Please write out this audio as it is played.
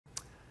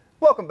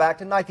Welcome back.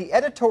 Tonight, the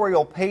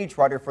editorial page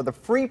writer for the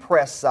Free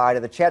Press side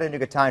of the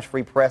Chattanooga Times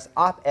Free Press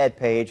op-ed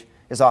page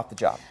is off the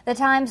job. The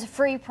Times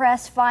Free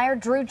Press fired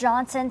Drew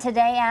Johnson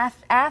today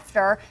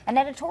after an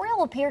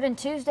editorial appeared in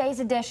Tuesday's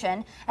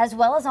edition, as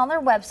well as on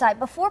their website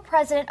before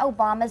President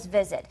Obama's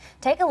visit.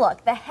 Take a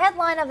look. The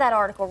headline of that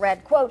article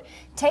read, quote,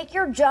 "Take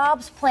your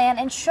jobs plan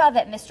and shove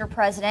it, Mr.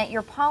 President.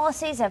 Your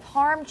policies have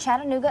harmed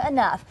Chattanooga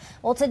enough."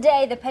 Well,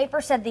 today the paper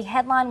said the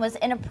headline was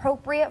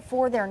inappropriate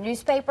for their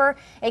newspaper.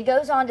 It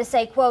goes on to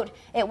say, quote,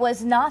 "It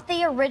was not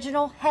the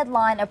original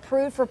headline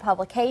approved for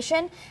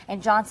publication,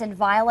 and Johnson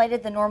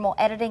violated the normal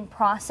editing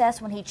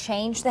process when he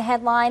changed the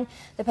headline."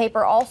 The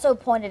paper also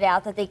pointed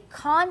out that the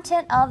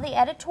content of the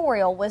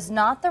editorial was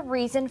not the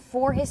reason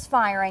for his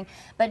firing,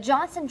 but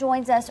Johnson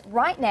joins us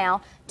right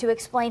now to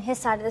explain his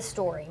side of the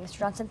story. Mr.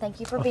 Johnson, thank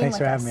you for being with us. Thanks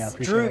for having me. I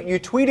appreciate Drew, it. you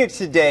tweeted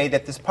today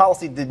that this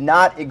policy did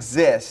not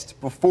exist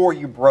before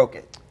you broke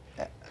it.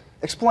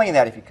 Explain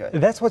that if you could.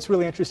 That's what's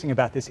really interesting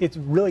about this. It's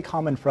really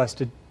common for us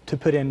to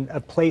put in a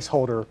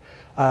placeholder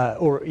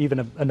or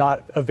even a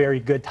not a very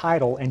good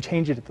title and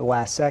change it at the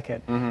last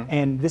second.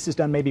 And this is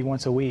done maybe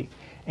once a week.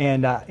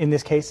 And in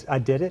this case, I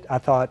did it. I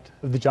thought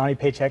of the Johnny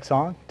Paycheck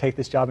song, "Take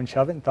This Job and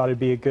Shove It," and thought it'd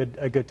be a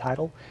good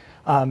title.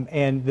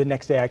 And the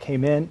next day I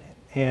came in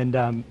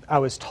and I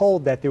was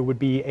told that there would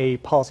be a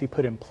policy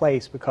put in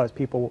place because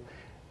people,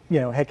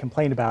 had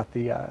complained about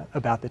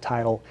the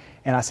title.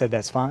 And I said,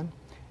 that's fine.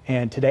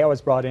 And today I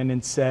was brought in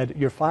and said,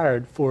 you're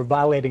fired for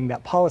violating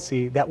that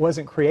policy that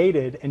wasn't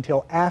created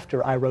until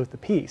after I wrote the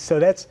piece. So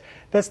that's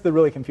the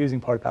really confusing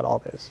part about all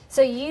this.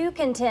 So you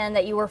contend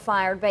that you were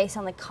fired based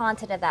on the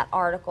content of that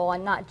article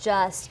and not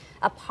just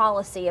a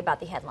policy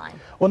about the headline?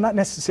 Well, not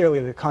necessarily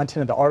the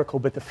content of the article,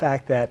 but the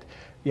fact that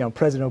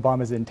President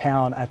Obama's in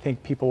town. I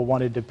think people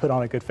wanted to put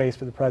on a good face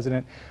for the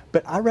president.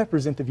 But I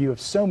represent the view of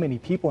so many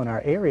people in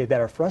our area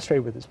that are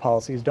frustrated with his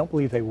policies, don't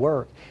believe they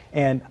work.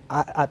 And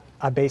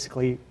I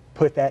basically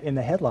put that in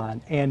the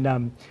headline.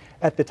 And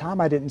at the time,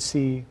 I didn't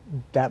see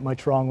that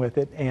much wrong with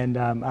it. And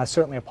I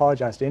certainly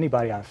apologize to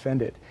anybody I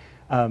offended.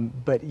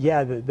 But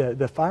yeah,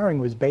 the firing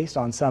was based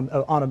on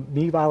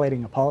me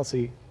violating a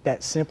policy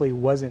that simply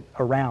wasn't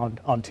around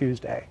on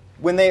Tuesday.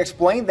 When they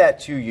explained that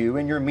to you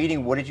in your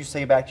meeting, what did you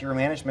say back to your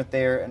management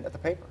there at the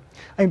paper?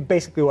 I mean,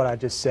 basically what I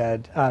just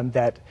said,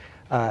 that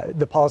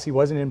the policy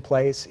wasn't in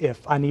place.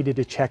 If I needed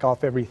to check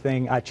off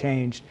everything I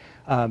changed,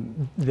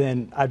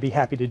 then I'd be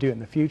happy to do it in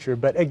the future.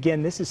 But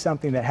again, this is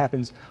something that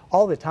happens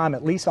all the time,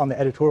 at least on the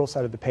editorial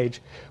side of the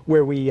page,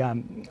 where we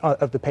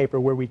of the paper,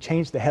 where we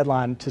change the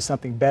headline to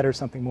something better,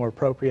 something more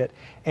appropriate,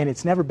 and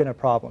it's never been a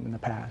problem in the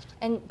past.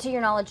 And to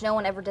your knowledge, no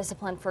one ever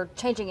disciplined for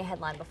changing a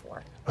headline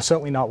before?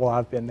 Certainly not while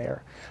I've been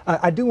there.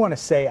 I do want to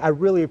say I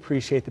really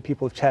appreciate the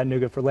people of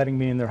Chattanooga for letting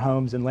me in their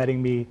homes and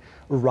letting me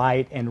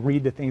write and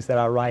read the things that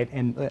I write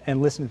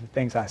and listen to the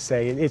things I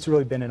say. It's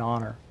really been an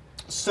honor.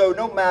 So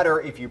no matter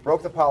if you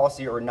broke the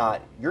policy or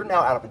not, you're now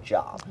out of a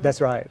job.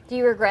 That's right. Do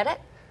you regret it?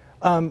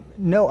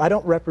 No, I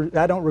don't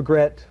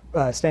regret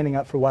standing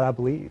up for what I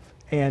believe.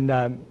 And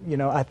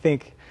I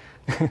think,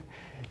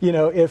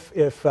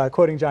 if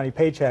quoting Johnny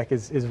Paycheck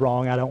is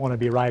wrong, I don't want to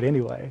be right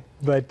anyway.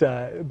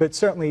 But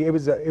certainly it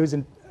was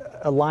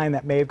a line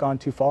that may have gone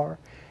too far.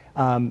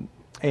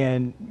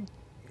 And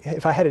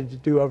if I had it to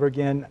do over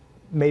again,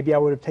 maybe I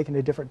would have taken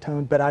a different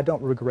tone. But I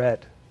don't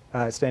regret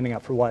standing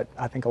up for what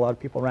I think a lot of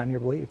people around here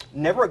believe.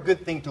 Never a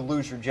good thing to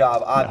lose your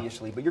job,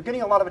 obviously, but you're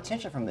getting a lot of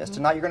attention from this.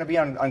 Tonight you're going to be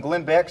on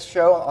Glenn Beck's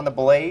show on The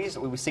Blaze.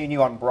 We've seen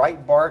you on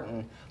Breitbart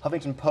and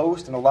Huffington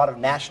Post and a lot of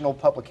national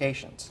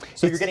publications.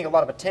 So you're getting a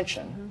lot of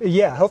attention.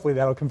 Yeah, hopefully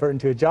that'll convert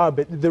into a job.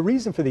 But the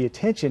reason for the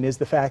attention is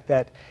the fact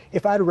that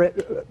if I'd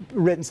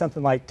written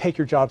something like, "Take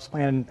your jobs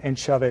plan and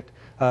shove it,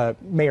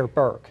 Mayor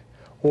Burke,"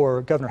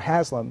 or Governor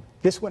Haslam,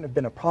 this wouldn't have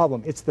been a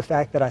problem. It's the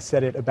fact that I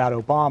said it about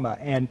Obama.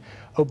 And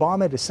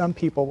Obama, to some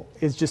people,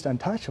 is just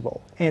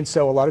untouchable. And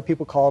so a lot of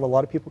people called, a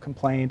lot of people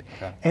complained.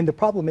 Okay. And the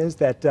problem is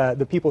that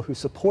the people who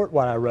support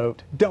what I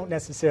wrote don't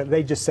necessarily,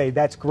 they just say,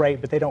 that's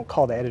great, but they don't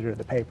call the editor of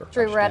the paper.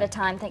 Drew, we're out of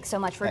time. Thanks so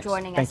much for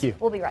joining us. Thank you.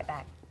 We'll be right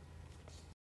back.